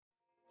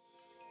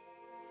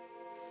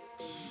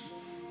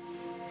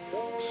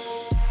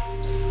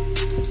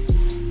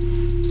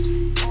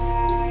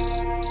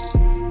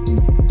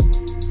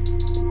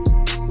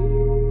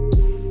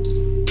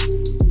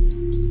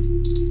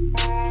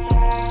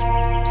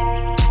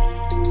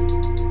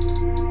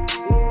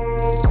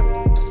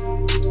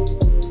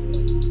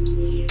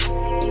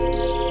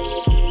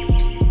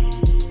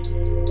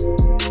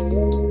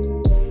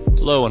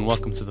and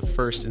welcome to the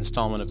first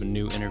installment of a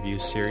new interview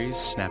series,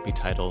 snappy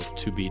title,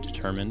 To Be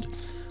Determined.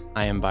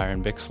 I am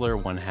Byron Bixler,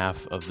 one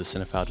half of the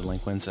Cinephile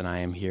Delinquents, and I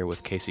am here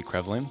with Casey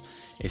Creveling,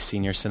 a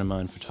senior cinema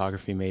and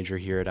photography major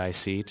here at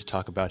IC, to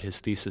talk about his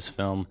thesis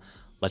film,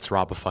 Let's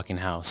Rob a Fucking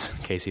House.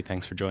 Casey,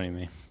 thanks for joining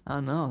me.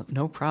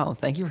 No problem.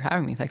 Thank you for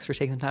having me. Thanks for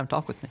taking the time to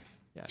talk with me.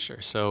 Yeah,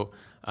 sure. So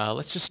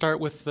let's just start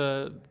with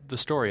the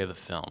story of the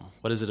film.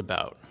 What is it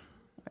about?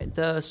 Right,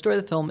 the story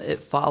of the film, it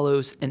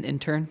follows an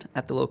intern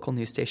at the local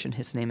news station.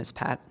 His name is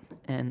Pat,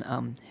 and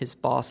his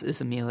boss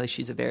is Amelia.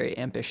 She's a very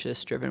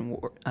ambitious, driven,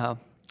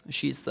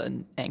 she's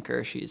the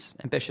anchor. She's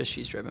ambitious,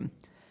 she's driven.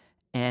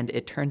 And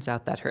it turns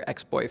out that her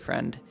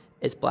ex-boyfriend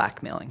is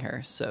blackmailing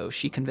her. So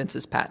she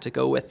convinces Pat to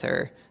go with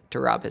her to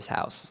rob his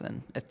house.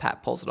 And if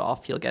Pat pulls it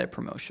off, he'll get a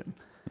promotion.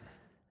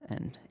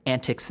 And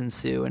antics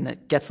ensue, and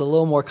it gets a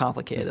little more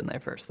complicated than I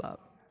first thought.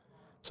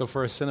 So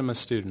for a cinema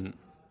student,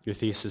 your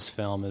thesis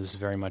film is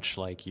very much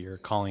like your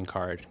calling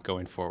card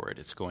going forward.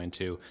 It's going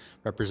to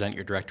represent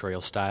your directorial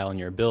style and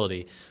your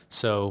ability.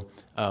 So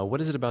what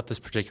is it about this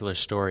particular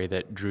story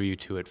that drew you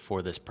to it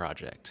for this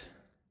project?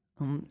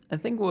 I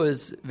think what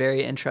was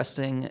very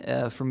interesting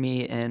for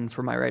me and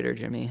for my writer,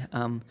 Jimmy,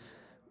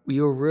 we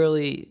were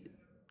really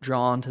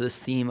drawn to this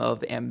theme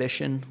of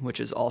ambition, which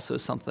is also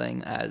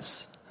something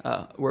as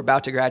we're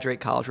about to graduate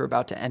college, we're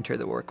about to enter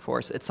the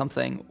workforce. It's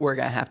something we're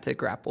going to have to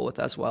grapple with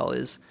as well,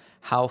 is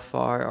how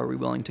far are we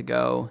willing to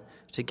go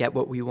to get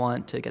what we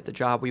want, to get the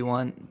job we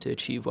want, to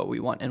achieve what we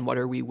want, and what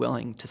are we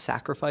willing to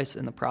sacrifice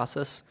in the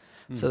process?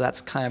 So that's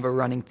kind of a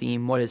running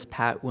theme. What is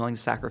Pat willing to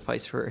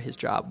sacrifice for his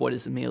job? What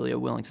is Amelia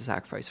willing to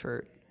sacrifice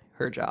for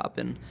her job?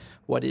 And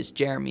what is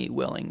Jeremy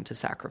willing to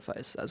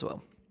sacrifice as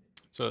well?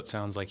 So it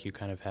sounds like you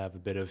kind of have a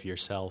bit of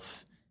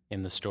yourself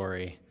in the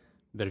story,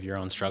 a bit of your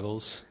own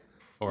struggles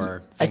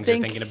or things you're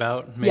thinking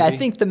about, maybe? Yeah, I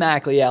think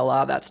thematically, a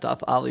lot of that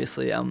stuff,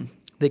 obviously.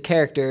 The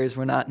characters,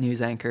 we're not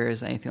news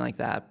anchors, anything like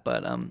that,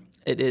 but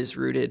it is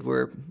rooted.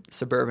 We're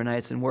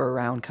suburbanites, and we're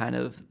around kind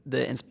of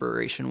the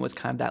inspiration was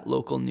kind of that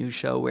local news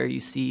show where you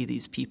see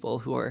these people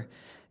who are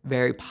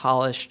very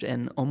polished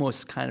and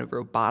almost kind of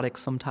robotic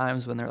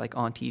sometimes when they're like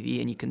on TV,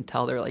 and you can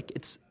tell they're like,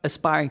 it's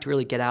aspiring to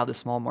really get out of the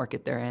small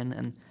market they're in.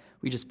 And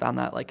we just found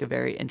that like a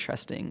very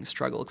interesting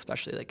struggle,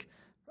 especially like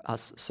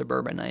us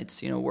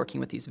suburbanites,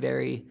 working with these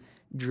very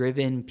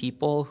driven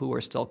people who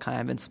are still kind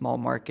of in small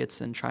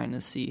markets and trying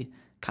to see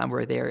kind of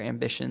where their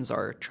ambitions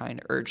are trying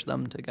to urge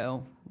them to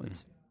go.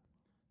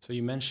 So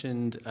you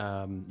mentioned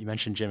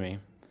Jimmy.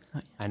 Oh,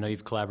 yeah. I know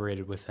you've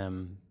collaborated with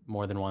him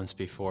more than once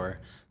before.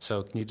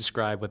 So can you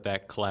describe what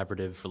that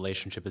collaborative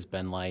relationship has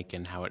been like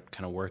and how it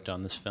kind of worked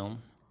on this film?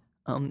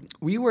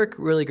 We work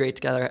really great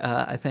together.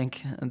 I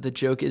think the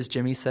joke is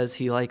Jimmy says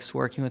he likes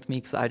working with me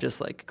because I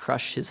just like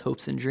crush his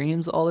hopes and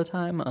dreams all the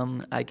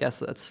time. I guess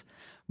that's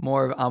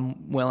more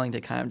I'm willing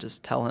to kind of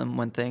just tell him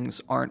when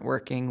things aren't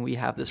working. We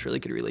have this really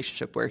good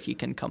relationship where he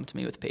can come to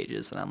me with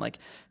pages and I'm like,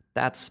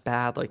 that's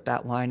bad, like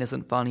that line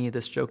isn't funny,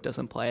 this joke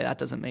doesn't play, that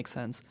doesn't make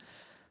sense.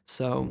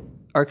 So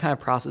our kind of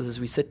process is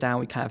we sit down,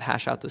 we kind of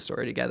hash out the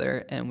story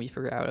together and we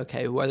figure out,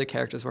 okay, who are the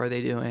characters, what are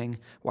they doing,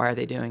 why are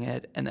they doing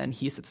it? And then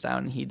he sits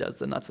down and he does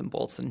the nuts and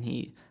bolts and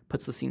he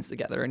puts the scenes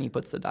together and he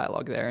puts the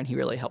dialogue there and he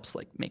really helps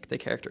like make the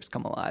characters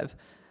come alive.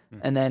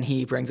 And then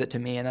he brings it to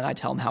me, and then I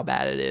tell him how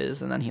bad it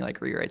is, and then he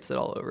like rewrites it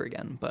all over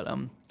again. But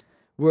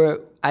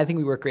I think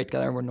we work great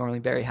together, and we're normally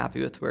very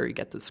happy with where we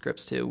get the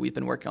scripts to. We've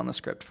been working on the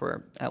script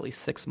for at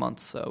least 6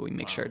 months, so we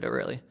make sure to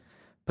really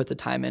put the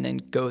time in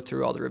and go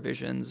through all the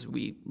revisions.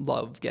 We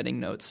love getting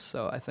notes,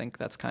 so I think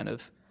that's kind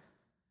of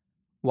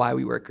why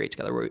we work great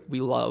together. We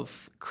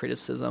love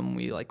criticism.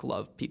 We like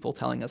love people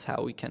telling us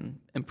how we can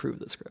improve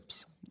the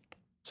scripts.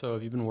 So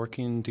have you been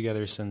working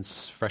together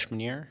since freshman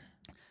year?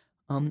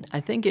 I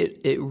think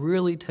it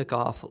really took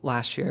off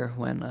last year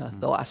when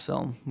the last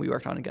film we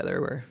worked on together,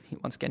 where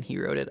he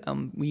wrote it.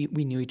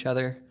 We knew each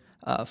other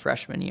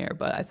freshman year,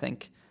 but I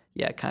think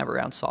kind of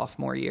around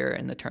sophomore year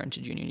and the turn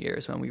to junior year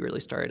is when we really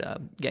started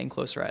getting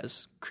closer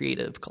as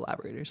creative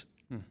collaborators.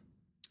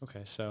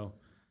 Okay, so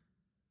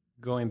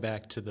going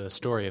back to the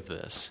story of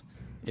this,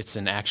 it's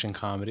an action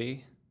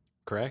comedy,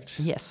 correct?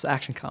 Yes,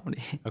 action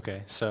comedy.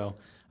 Okay, so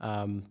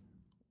can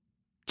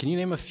you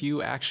name a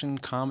few action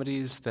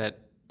comedies that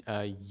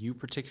you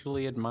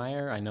particularly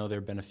admire? I know there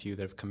have been a few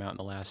that have come out in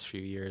the last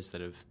few years that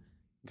have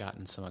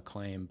gotten some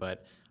acclaim,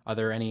 but are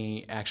there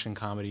any action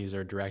comedies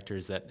or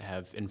directors that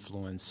have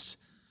influenced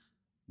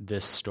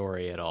this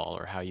story at all,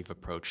 or how you've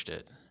approached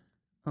it?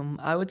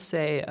 I would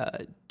say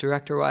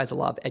director-wise, a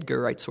lot of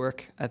Edgar Wright's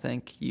work. I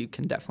think you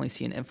can definitely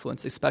see an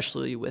influence,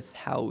 especially with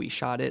how we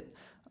shot it.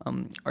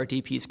 Our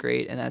DP is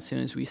great, and as soon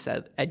as we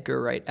said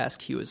Edgar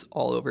Wright-esque, he was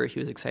all over it. He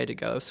was excited to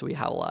go, so we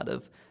have a lot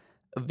of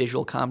a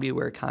visual comedy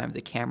where kind of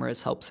the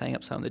cameras help setting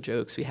up some of the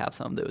jokes. We have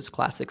some of those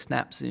classic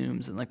snap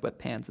zooms and like whip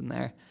pans in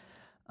there.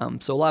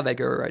 So a lot of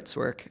Edgar Wright's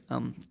work.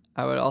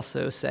 I would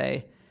also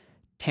say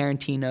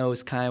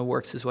Tarantino's kind of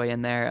works his way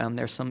in there.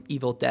 There's some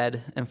Evil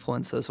Dead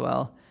influence as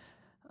well.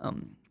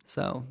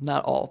 So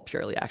not all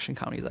purely action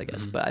comedies, I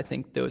guess, but I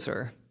think those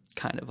are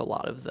kind of a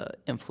lot of the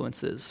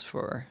influences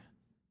for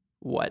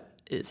what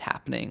is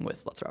happening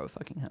with Let's Rob a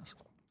Fucking House.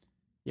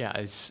 Yeah,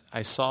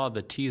 I saw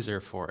the teaser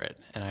for it,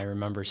 and I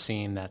remember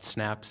seeing that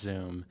snap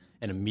zoom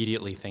and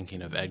immediately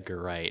thinking of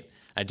Edgar Wright.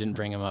 I didn't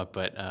bring him up,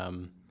 but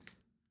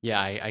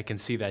I can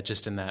see that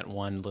just in that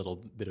one little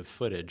bit of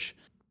footage.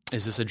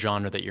 Is this a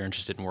genre that you're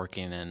interested in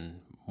working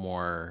in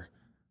more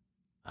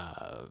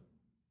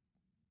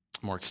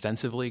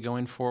extensively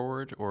going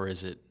forward, or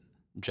is it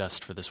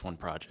just for this one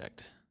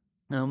project?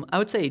 I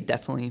would say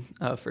definitely,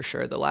 for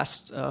sure. The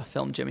last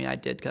film Jimmy and I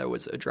did together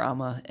was a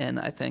drama, and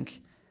I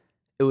think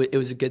it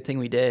was a good thing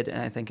we did,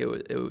 and I think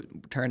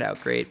it turned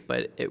out great,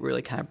 but it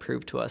really kind of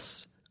proved to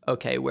us,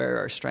 okay, where are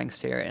our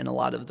strengths here? And a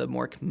lot of the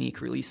more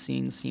comedic release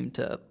scenes seem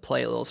to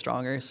play a little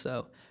stronger,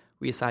 so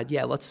we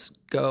decided, let's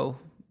go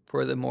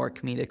for the more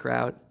comedic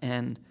route,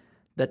 and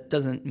that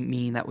doesn't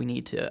mean that we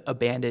need to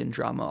abandon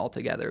drama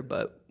altogether,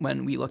 but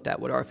when we looked at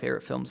what our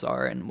favorite films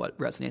are and what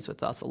resonates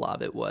with us, a lot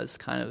of it was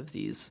kind of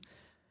these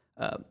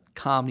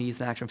comedies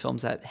and action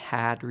films that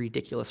had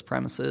ridiculous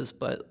premises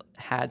but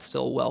had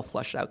still well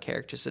fleshed out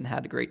characters and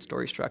had a great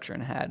story structure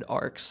and had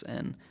arcs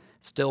and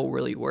still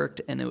really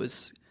worked. And it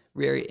was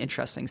very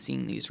interesting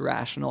seeing these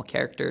rational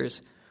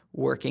characters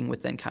working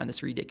within kind of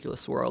this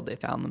ridiculous world they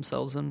found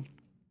themselves in,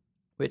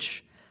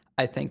 which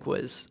I think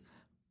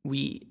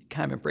we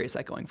kind of embraced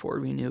that going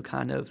forward. We knew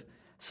kind of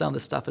some of the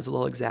stuff is a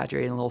little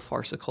exaggerated and a little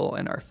farcical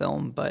in our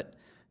film, but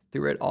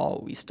through it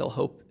all, we still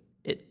hope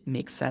it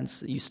makes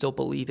sense. You still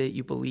believe it.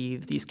 You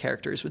believe these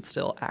characters would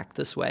still act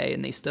this way,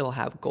 and they still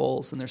have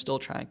goals, and they're still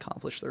trying to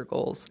accomplish their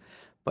goals.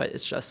 But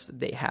it's just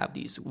they have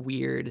these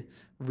weird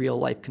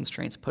real-life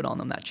constraints put on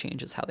them that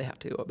changes how they have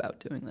to go about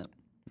doing that.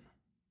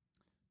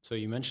 So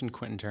you mentioned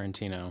Quentin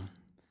Tarantino,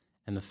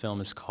 and the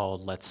film is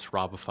called Let's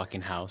Rob a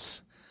Fucking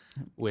House,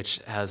 which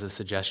has a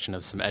suggestion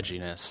of some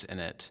edginess in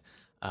it.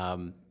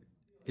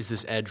 Is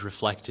this edge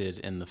reflected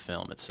in the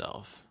film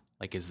itself?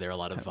 Like, is there a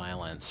lot of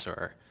violence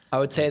or... I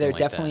would say there like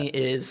definitely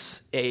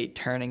is a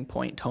turning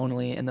point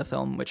tonally in the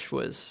film, which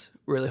was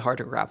really hard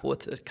to grapple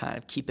with to kind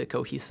of keep it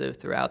cohesive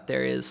throughout.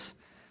 There is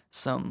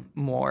some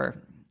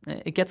more,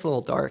 it gets a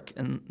little dark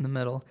in the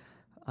middle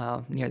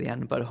near the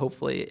end, but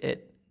hopefully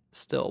it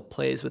still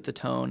plays with the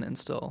tone and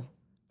still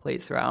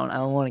plays throughout. I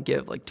don't want to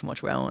give too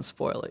much away. I don't want to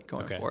spoil it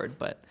going forward,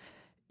 but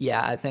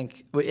yeah, I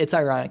think it's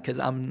ironic because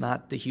I'm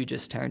not the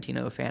hugest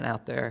Tarantino fan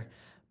out there,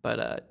 but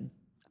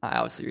I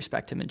obviously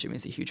respect him and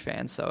Jimmy's a huge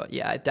fan. So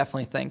yeah, I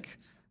definitely think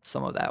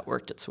some of that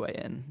worked its way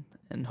in,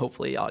 and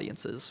hopefully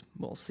audiences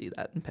will see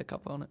that and pick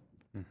up on it.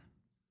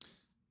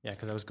 Yeah,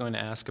 because I was going to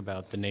ask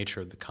about the nature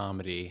of the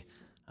comedy,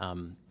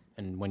 and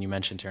when you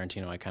mentioned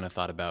Tarantino, I kind of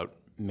thought about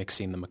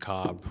mixing the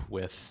macabre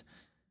with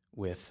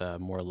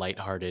more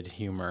lighthearted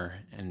humor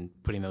and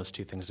putting those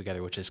two things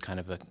together, which is kind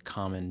of a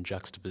common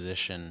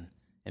juxtaposition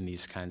in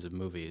these kinds of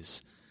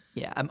movies.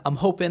 Yeah,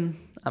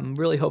 I'm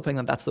really hoping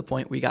that that's the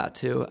point we got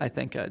to. I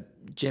think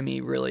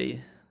Jimmy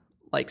really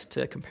likes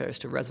to compare us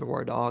to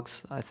Reservoir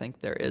Dogs. I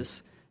think there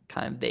is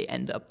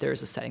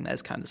there's a setting that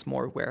is kind of this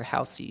more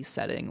warehousey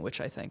setting, which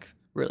I think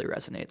really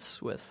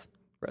resonates with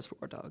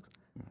Reservoir Dogs.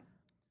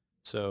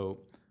 So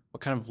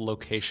what kind of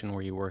location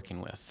were you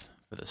working with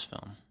for this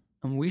film?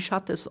 We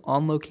shot this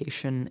on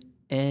location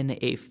in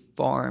a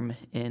farm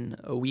in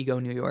Owego,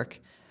 New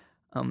York.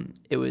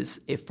 It was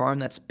a farm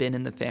that's been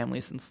in the family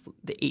since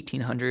the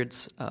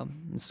 1800s.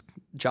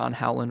 John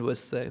Howland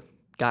was the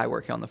guy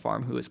working on the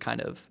farm who was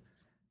kind of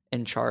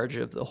in charge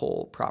of the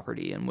whole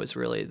property and was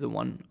really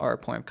our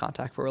point of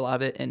contact for a lot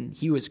of it. And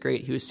he was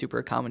great. He was super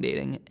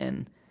accommodating.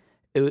 And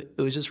it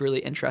was just really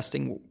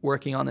interesting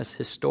working on this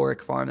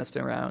historic farm that's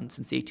been around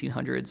since the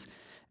 1800s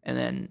and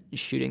then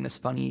shooting this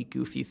funny,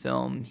 goofy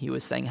film. He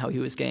was saying how he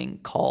was getting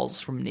calls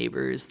from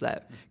neighbors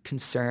that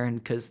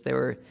concerned because there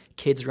were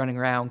kids running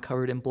around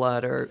covered in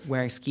blood or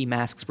wearing ski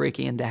masks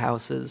breaking into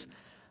houses.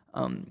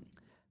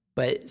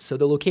 But so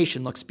the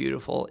location looks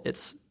beautiful.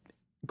 It's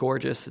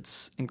gorgeous.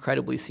 It's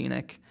incredibly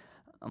scenic.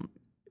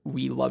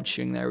 We loved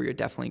shooting there. We would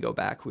definitely go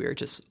back. We were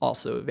just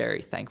also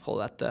very thankful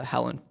that the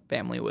Helen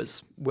family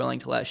was willing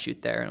to let us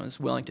shoot there and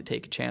was willing to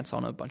take a chance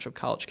on a bunch of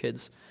college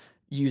kids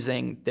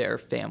using their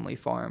family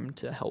farm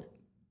to help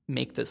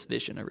make this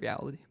vision a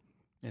reality.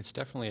 It's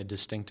definitely a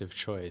distinctive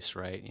choice,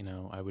 right? You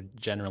know, I would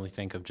generally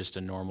think of just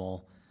a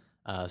normal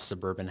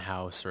suburban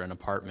house or an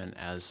apartment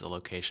as a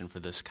location for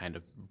this kind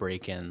of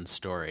break-in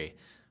story.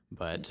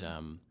 But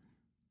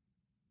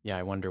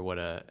I wonder what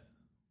a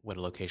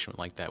location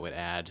like that would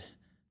add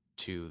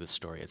to the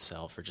story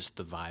itself or just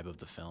the vibe of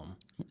the film.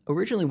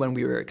 Originally, when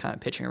we were kind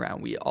of pitching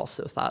around, we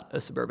also thought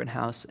a suburban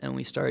house, and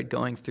we started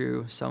going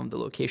through some of the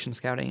location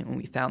scouting, and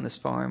we found this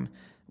farm.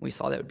 We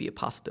saw that would be a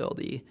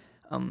possibility.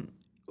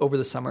 Over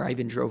the summer, I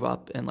even drove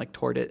up and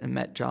toured it and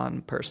met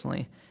John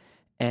personally,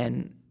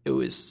 and it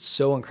was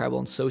so incredible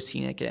and so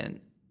scenic,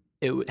 and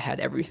it had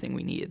everything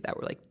we needed that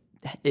were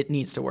it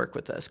needs to work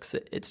with this because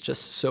it's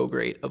just so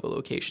great of a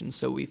location.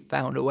 So we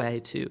found a way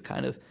to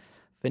kind of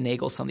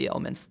finagle some of the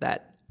elements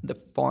that the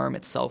farm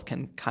itself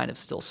can kind of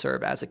still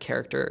serve as a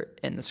character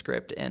in the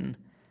script and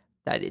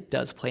that it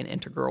does play an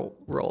integral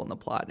role in the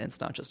plot. And it's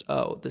not just,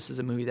 oh, this is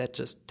a movie that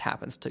just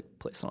happens to take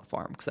place on a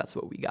farm, because that's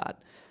what we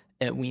got.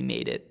 And we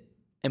made it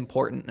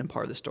important and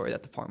part of the story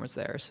that the farm was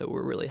there. So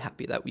we're really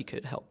happy that we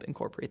could help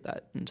incorporate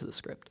that into the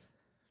script.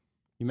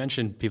 You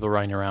mentioned people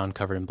running around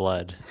covered in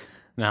blood.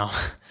 Now,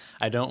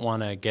 I don't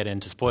want to get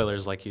into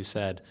spoilers like you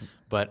said,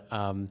 but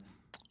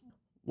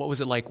what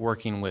was it like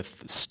working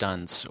with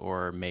stunts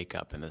or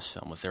makeup in this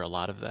film? Was there a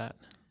lot of that?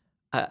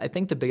 I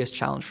think the biggest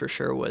challenge for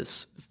sure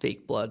was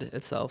fake blood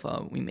itself.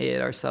 We made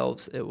it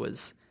ourselves. It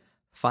was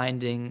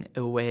finding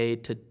a way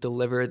to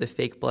deliver the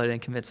fake blood in a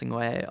convincing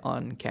way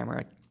on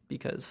camera,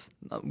 because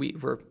we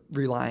were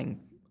relying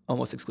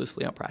almost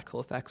exclusively on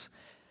practical effects.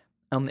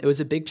 It was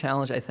a big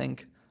challenge, I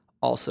think,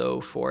 also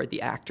for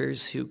the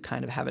actors who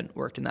kind of haven't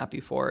worked in that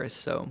before.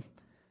 So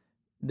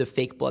the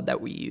fake blood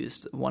that we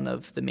used, one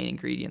of the main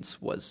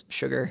ingredients was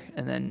sugar,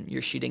 and then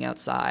you're shooting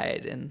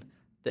outside and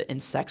the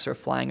insects are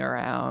flying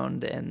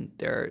around and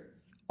they're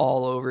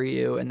all over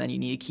you, and then you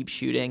need to keep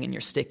shooting and you're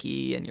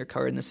sticky and you're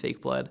covered in this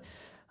fake blood.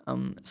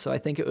 So I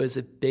think it was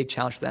a big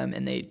challenge for them,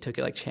 and they took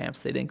it like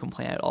champs. They didn't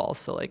complain at all.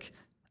 So like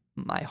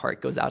my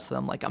heart goes out to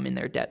them, like I'm in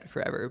their debt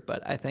forever.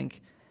 But I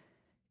think,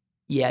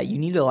 yeah, you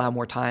need to allow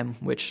more time,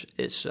 which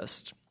is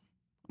just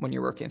when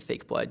you're working with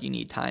fake blood, you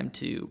need time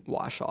to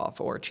wash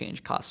off or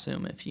change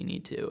costume if you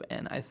need to.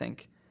 And I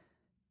think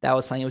that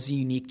was something, it was a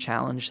unique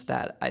challenge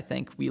that I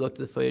think we looked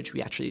at the footage,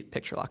 we actually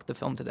picture locked the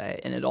film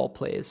today, and it all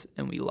plays,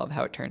 and we love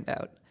how it turned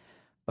out.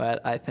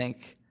 But I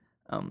think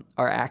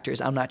our actors,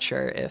 I'm not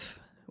sure if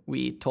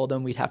we told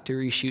them we'd have to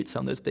reshoot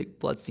some of those big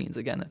blood scenes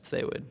again, if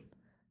they would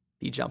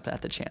be jumping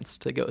at the chance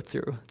to go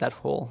through that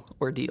whole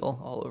ordeal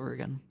all over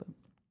again. But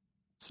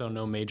So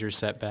no major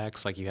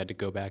setbacks, like you had to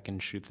go back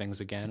and shoot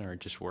things again, or it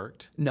just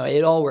worked? no,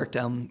 it all worked.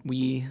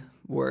 We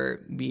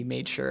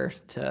made sure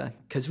to,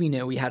 because we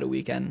knew we had a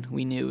weekend.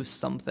 We knew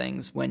some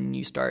things, when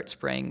you start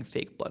spraying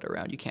fake blood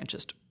around, you can't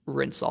just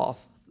rinse off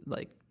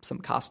like some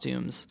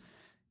costumes,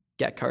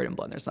 get covered in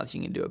blood. There's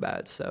nothing you can do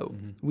about it. So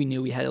we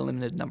knew we had a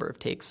limited number of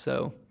takes.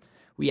 So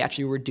we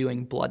actually were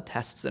doing blood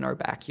tests in our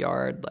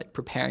backyard, like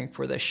preparing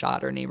for the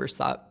shot. Our neighbors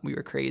thought we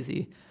were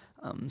crazy.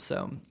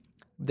 So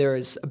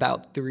there's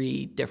about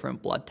 3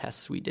 different blood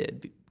tests we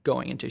did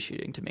going into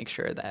shooting to make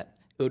sure that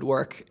it would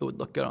work, it would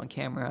look good on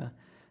camera,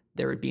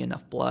 there would be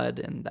enough blood,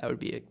 and that would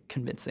be a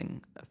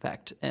convincing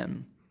effect.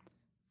 And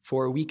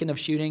for a weekend of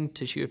shooting,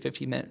 to shoot a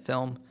 15-minute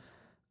film,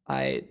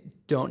 I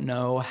don't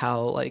know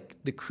how like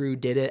the crew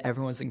did it.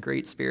 Everyone was in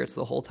great spirits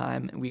the whole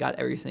time, and we got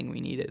everything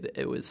we needed.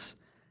 It was,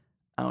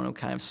 I don't know,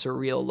 kind of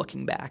surreal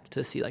looking back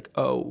to see like,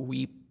 oh,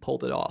 we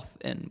pulled it off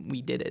and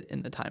we did it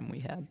in the time we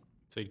had.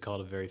 So you'd call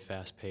it a very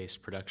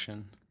fast-paced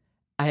production?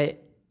 I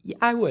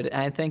would.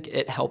 And I think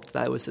it helped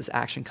that it was this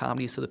action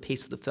comedy, so the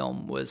pace of the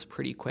film was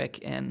pretty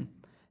quick and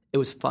it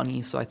was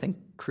funny. So I think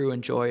crew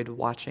enjoyed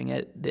watching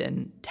it.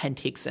 Then 10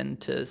 takes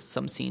into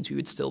some scenes, we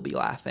would still be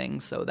laughing.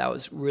 So that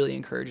was really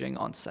encouraging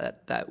on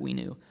set, that we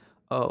knew,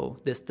 oh,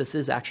 this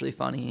is actually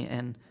funny,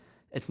 and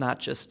it's not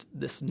just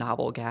this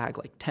novel gag.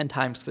 Like 10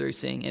 times through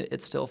seeing it,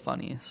 it's still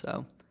funny.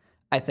 So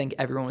I think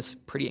everyone was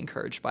pretty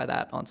encouraged by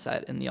that on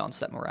set, and the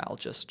on-set morale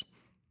just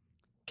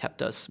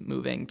kept us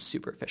moving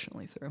super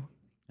efficiently through.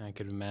 I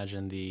could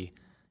imagine the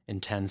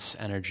intense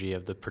energy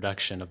of the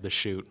production of the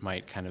shoot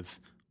might kind of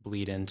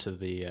bleed into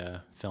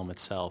the film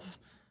itself.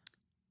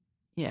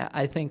 Yeah,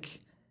 I think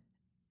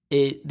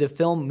the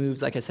film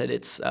moves, like I said,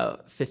 it's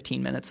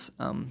 15 minutes.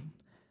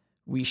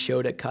 We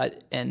showed a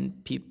cut,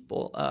 and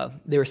people,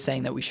 they were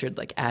saying that we should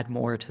like add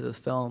more to the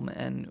film,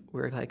 and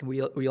we're like,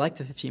 we like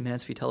the 15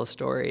 minutes, we tell a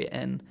story,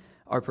 and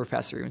our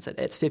professor even said,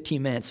 it's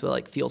 15 minutes, but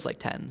like feels like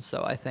 10.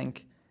 So I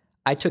think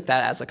I took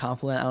that as a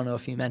compliment. I don't know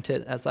if you meant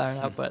it as that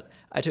or not, but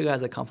I took it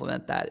as a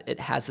compliment that it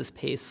has this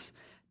pace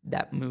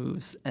that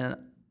moves. And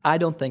I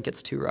don't think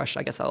it's too rushed.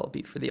 I guess that'll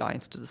be for the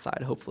audience to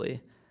decide.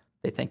 Hopefully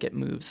they think it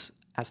moves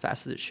as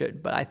fast as it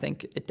should. But I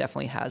think it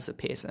definitely has a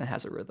pace and it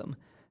has a rhythm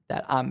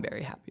that I'm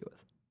very happy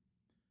with.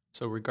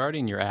 So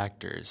regarding your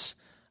actors,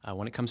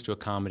 when it comes to a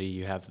comedy,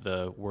 you have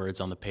the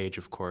words on the page,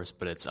 of course,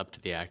 but it's up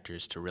to the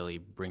actors to really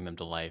bring them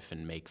to life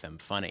and make them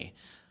funny.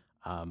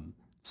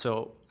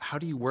 So how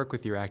do you work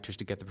with your actors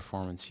to get the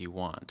performance you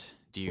want?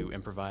 Do you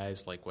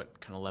improvise? Like, what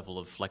kind of level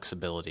of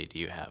flexibility do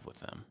you have with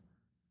them?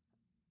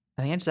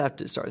 I think I just have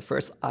to start with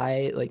first.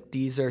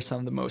 These are some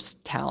of the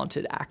most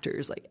talented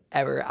actors like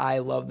ever. I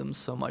love them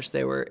so much.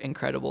 They were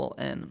incredible.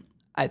 And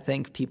I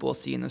think people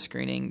see in the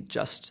screening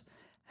just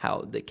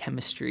how the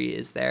chemistry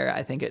is there.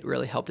 I think it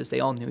really helped us. They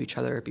all knew each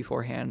other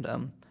beforehand.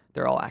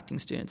 They're all acting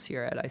students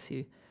here at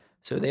IC.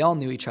 So they all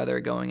knew each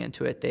other going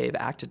into it. They've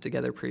acted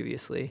together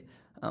previously.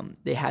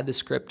 They had the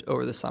script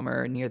over the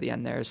summer near the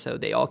end there, so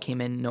they all came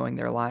in knowing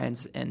their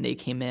lines, and they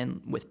came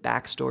in with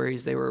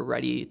backstories. They were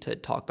ready to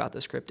talk about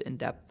the script in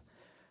depth.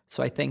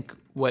 So I think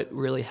what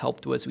really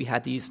helped was we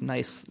had these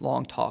nice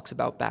long talks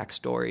about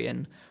backstory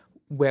and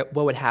what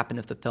would happen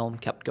if the film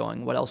kept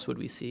going. What else would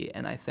we see?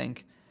 And I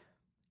think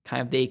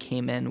kind of they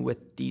came in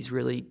with these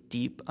really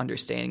deep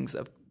understandings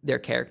of their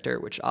character,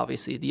 which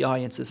obviously the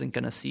audience isn't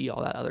going to see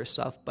all that other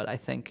stuff, but I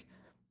think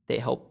they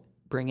help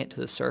bring it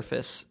to the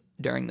surface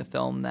during the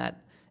film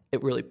that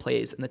it really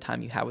plays in the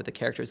time you have with the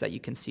characters, that you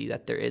can see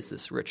that there is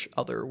this rich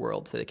other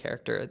world to the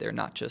character. They're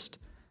not just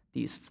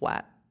these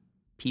flat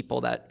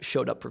people that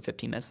showed up for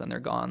 15 minutes and they're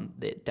gone.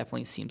 It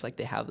definitely seems like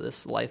they have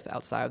this life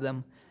outside of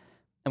them,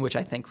 and which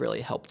I think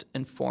really helped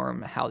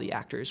inform how the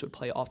actors would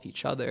play off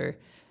each other.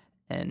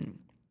 And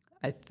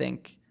I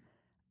think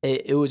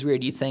it was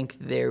weird. You think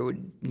there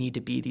would need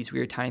to be these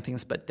weird timing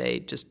things, but they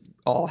just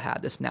all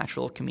had this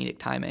natural comedic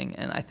timing,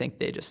 and I think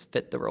they just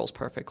fit the roles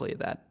perfectly.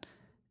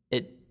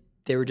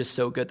 They were just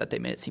so good that they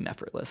made it seem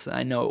effortless. And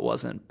I know it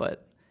wasn't,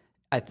 but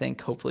I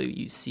think hopefully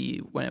you see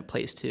when it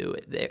plays too,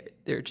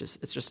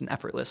 it's just an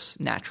effortless,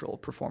 natural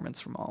performance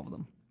from all of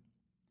them.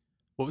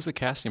 What was the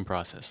casting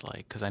process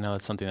like? Because I know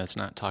it's something that's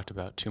not talked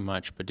about too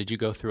much, but did you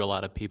go through a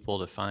lot of people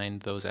to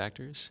find those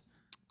actors?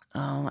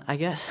 I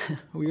guess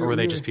or were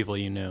they just people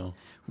you knew?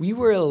 We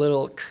were a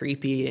little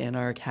creepy in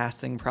our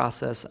casting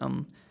process.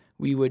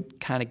 We would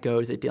kind of go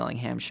to the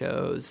Dillingham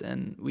shows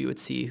and we would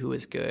see who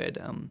was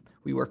good.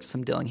 We worked with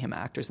some Dillingham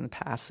actors in the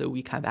past, so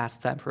we kind of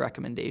asked them for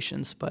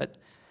recommendations. But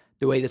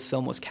the way this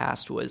film was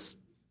cast was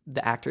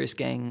the actors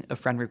getting a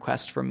friend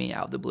request from me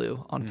out of the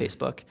blue on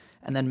Facebook,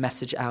 and then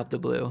message out of the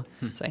blue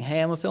saying, hey,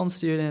 I'm a film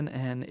student,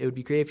 and it would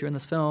be great if you're in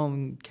this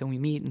film. Can we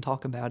meet and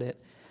talk about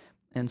it?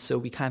 And so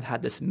we kind of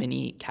had this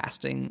mini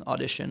casting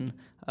audition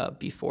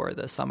before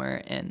the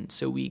summer, and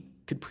so we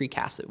could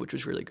pre-cast it, which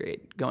was really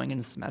great. Going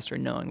into the semester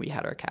knowing we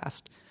had our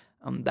cast,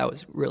 that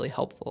was really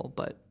helpful.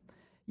 But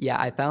yeah,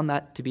 I found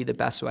that to be the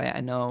best way. I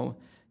know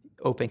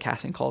open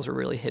casting calls are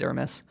really hit or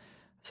miss,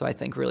 so I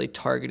think really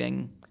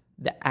targeting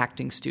the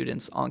acting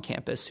students on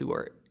campus who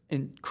are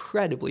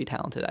incredibly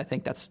talented, I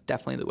think that's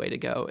definitely the way to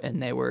go.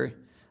 And they were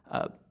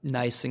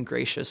nice and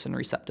gracious and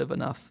receptive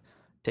enough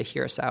to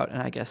hear us out,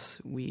 and I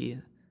guess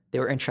they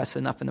were interested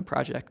enough in the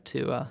project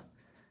to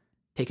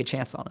take a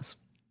chance on us.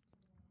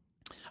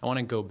 I want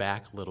to go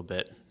back a little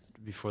bit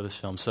before this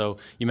film. So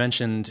you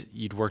mentioned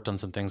you'd worked on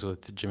some things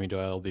with Jimmy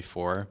Doyle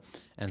before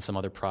and some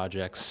other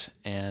projects,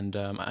 and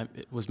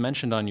it was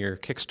mentioned on your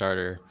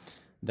Kickstarter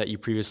that you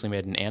previously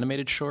made an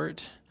animated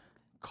short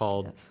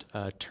called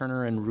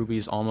Turner and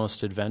Ruby's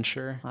Almost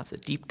Adventure. That's a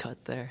deep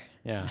cut there.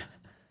 Yeah.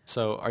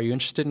 So are you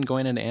interested in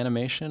going into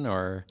animation,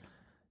 or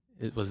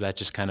was that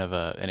just kind of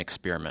an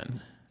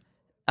experiment?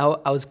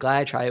 I was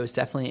glad I tried. It was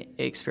definitely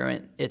an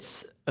experiment.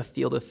 It's a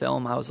field of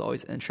film I was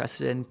always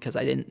interested in because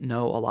I didn't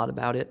know a lot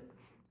about it.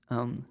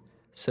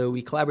 So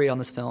we collaborated on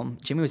this film.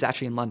 Jimmy was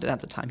actually in London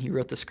at the time. He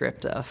wrote the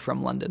script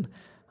from London.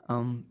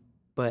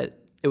 But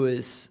it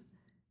was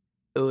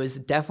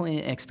definitely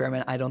an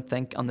experiment. I don't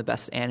think I'm the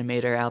best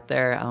animator out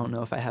there. I don't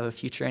know if I have a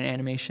future in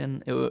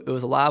animation. It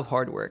was a lot of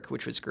hard work,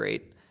 which was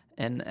great.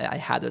 And I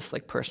had this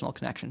personal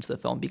connection to the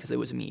film because it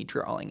was me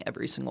drawing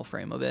every single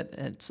frame of it.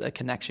 It's a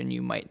connection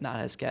you might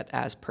not get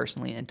as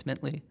personally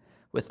intimately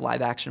with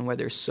live action, where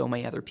there's so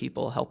many other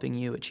people helping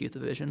you achieve the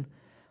vision.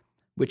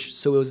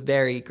 So it was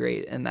very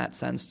great in that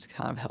sense to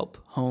kind of help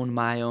hone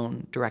my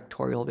own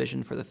directorial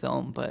vision for the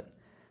film. But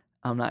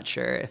I'm not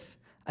sure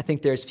I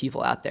think there's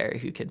people out there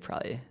who could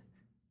probably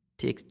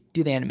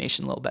do the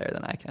animation a little better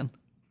than I can.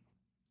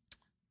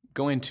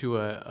 Going to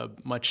a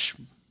much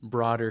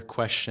broader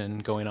question,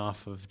 going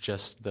off of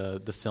just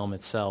the film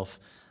itself,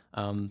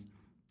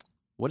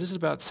 what is it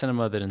about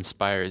cinema that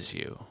inspires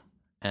you,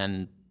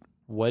 and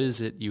what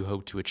is it you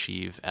hope to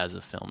achieve as a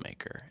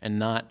filmmaker? And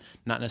not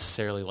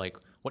necessarily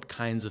what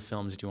kinds of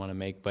films do you want to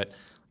make, but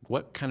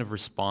what kind of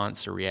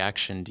response or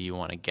reaction do you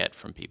want to get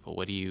from people?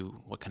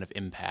 What kind of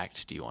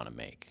impact do you want to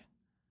make?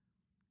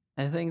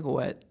 I think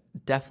what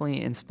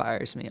definitely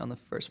inspires me on the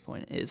first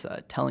point is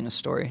telling a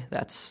story.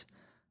 That's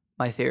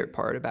my favorite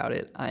part about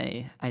it.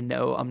 I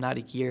know I'm not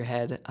a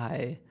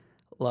gearhead.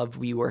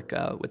 We work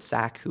with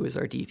Zach, who is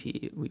our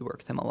DP. We work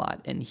with him a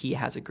lot, and he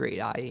has a great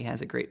eye. He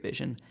has a great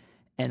vision.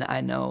 And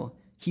I know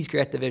he's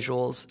great at the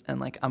visuals,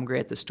 and I'm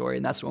great at the story,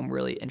 and that's what I'm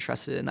really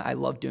interested in. I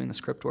love doing the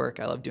script work.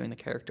 I love doing the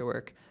character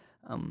work.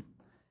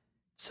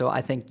 So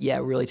I think,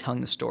 really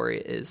telling the story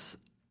is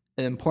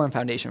an important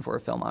foundation for a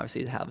film,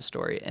 obviously, to have a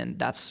story. And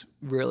that's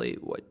really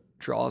what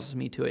draws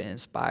me to it and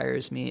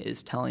inspires me,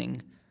 is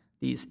telling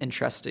these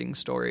interesting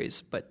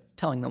stories, but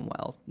telling them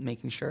well,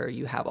 making sure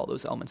you have all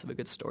those elements of a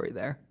good story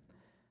there.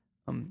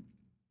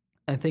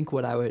 I think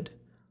what I would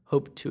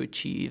hope to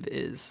achieve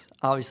is,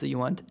 obviously you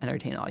want to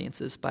entertain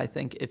audiences, but I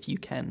think if you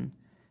can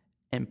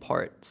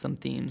impart some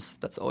themes,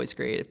 that's always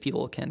great. If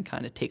people can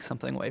kind of take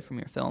something away from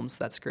your films,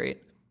 that's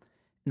great.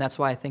 And that's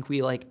why I think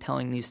we like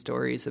telling these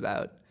stories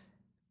about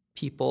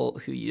people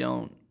who you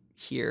don't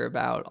hear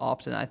about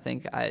often. I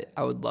think I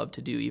would love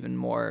to do even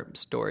more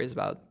stories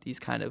about these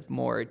kind of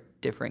more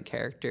different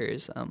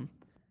characters.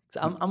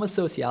 I'm a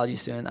sociology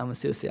student. I'm a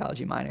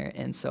sociology minor,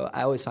 and so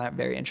I always find it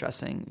very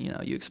interesting.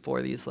 You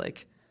explore these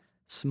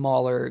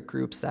smaller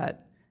groups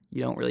that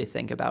you don't really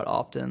think about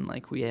often.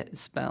 We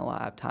spent a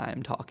lot of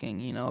time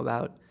talking,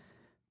 about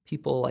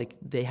people.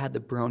 They had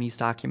the Bronies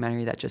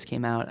documentary that just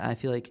came out. I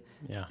feel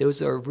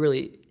those are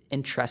really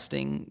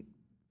interesting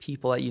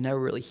people that you never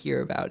really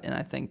hear about, and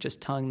I think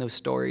just telling those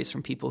stories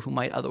from people who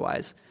might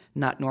otherwise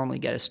not normally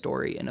get a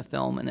story in a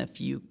film. And if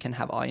you can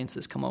have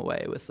audiences come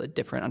away with a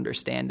different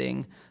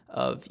understanding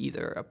of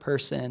either a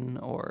person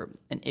or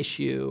an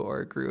issue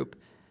or a group,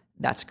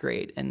 that's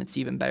great. And it's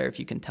even better if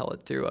you can tell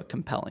it through a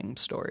compelling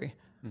story.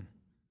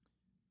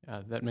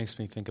 That makes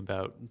me think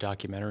about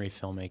documentary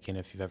filmmaking,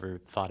 if you've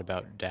ever thought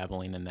about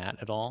dabbling in that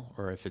at all,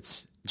 or if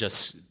it's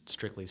just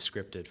strictly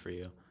scripted for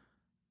you.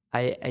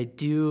 I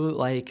do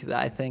like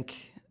that. I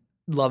think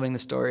loving the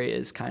story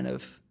is kind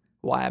of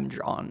why I'm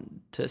drawn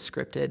to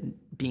scripted,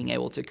 being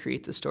able to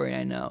create the story.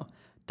 I know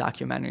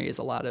documentary is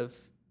a lot of,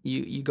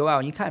 you go out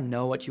and you kind of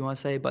know what you want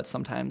to say, but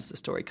sometimes the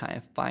story kind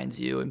of finds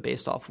you, and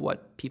based off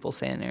what people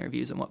say in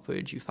interviews and what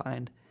footage you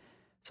find.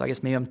 So I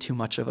guess maybe I'm too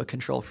much of a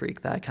control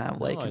freak that I kind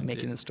of like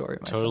making the story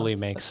myself. Totally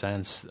makes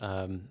sense.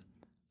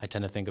 I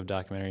tend to think of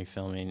documentary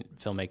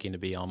filmmaking to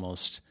be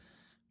almost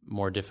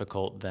more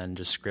difficult than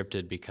just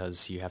scripted,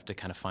 because you have to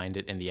kind of find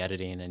it in the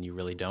editing, and you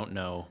really don't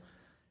know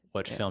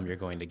what film you're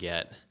going to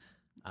get.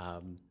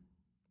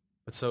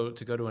 But so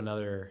to go to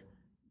another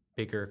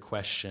bigger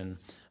question,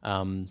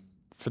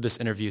 for this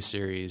interview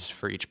series,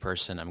 for each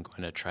person, I'm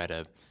going to try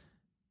to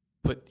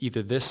put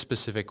either this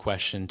specific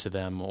question to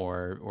them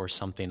or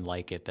something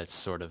like it that's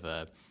sort of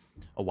a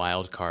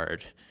wild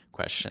card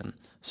question.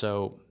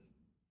 So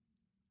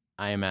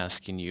I am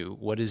asking you,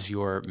 what is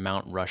your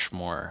Mount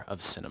Rushmore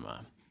of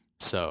cinema?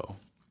 So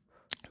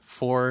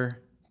 4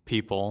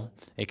 people,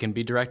 it can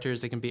be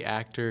directors, they can be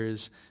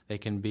actors, they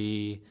can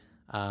be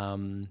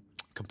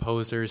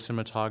composers,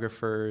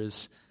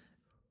 cinematographers,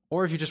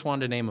 or if you just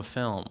wanted to name a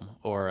film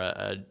or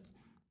an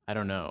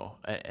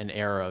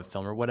era of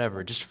film or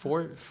whatever, just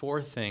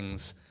four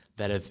things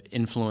that have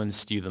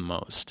influenced you the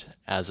most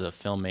as a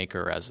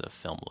filmmaker, as a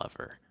film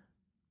lover.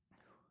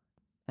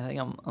 I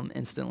think I'm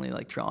instantly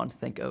drawn to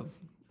think of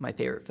my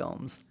favorite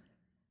films.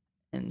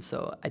 And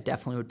so I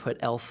definitely would put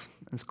Elf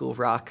and School of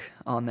Rock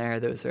on there.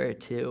 Those are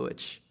 2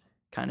 which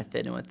kind of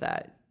fit in with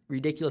that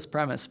ridiculous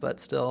premise, but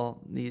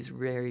still these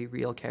very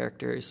real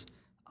characters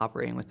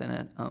operating within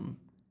it.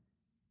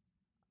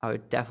 I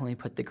would definitely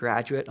put The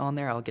Graduate on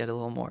there. I'll get a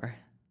little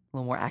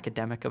more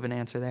academic of an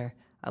answer there.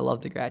 I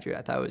love The Graduate.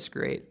 I thought it was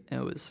great. It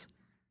was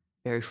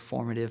very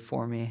formative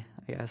for me,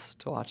 I guess,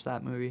 to watch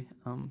that movie.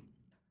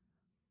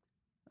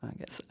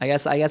 I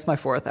guess my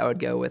 4th I would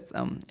go with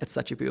It's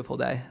Such a Beautiful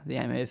Day, the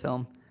animated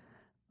film.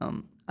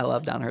 I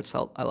love Don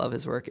Hertzfeldt. I love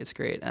his work. It's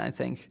great. And I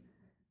think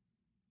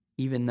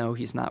even though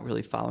he's not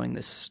really following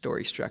this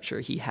story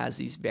structure, he has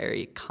these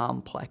very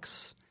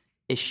complex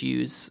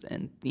issues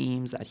and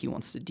themes that he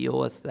wants to deal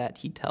with that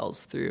he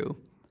tells through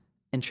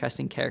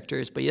interesting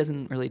characters, but he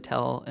doesn't really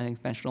tell in a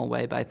conventional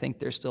way. But I think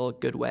there's still a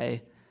good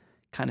way,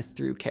 kind of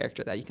through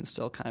character, that you can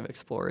still kind of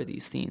explore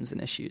these themes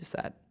and issues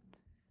that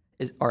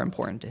are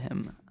important to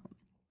him.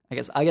 I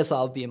guess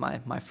that'll be my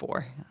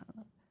 4.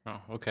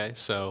 Oh, okay.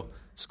 So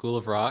School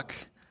of Rock,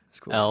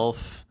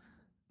 Elf,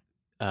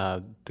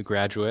 The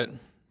Graduate,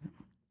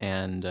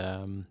 and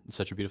It's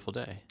Such a Beautiful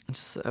Day.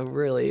 It's a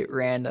really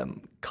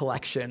random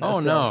collection. Oh,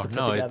 of no, films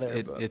to put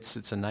together,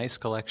 it's a nice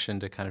collection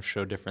to kind of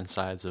show different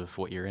sides of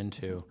what you're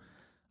into.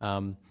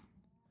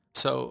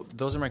 So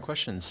those are my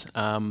questions.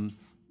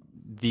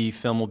 The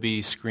film will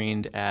be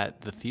screened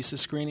at the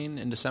thesis screening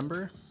in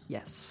December?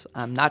 Yes.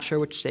 I'm not sure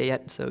which day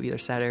yet, so either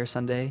Saturday or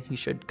Sunday. You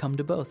should come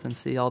to both and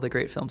see all the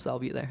great films that'll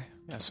be there.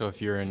 Yeah, so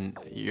if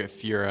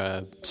you're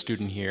a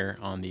student here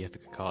on the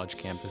Ithaca College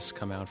campus,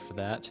 come out for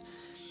that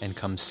and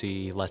come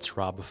see Let's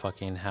Rob a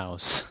Fucking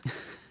House.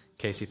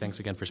 Casey,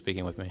 thanks again for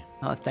speaking with me.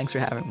 Thanks for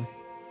having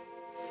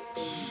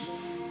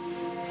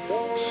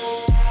me.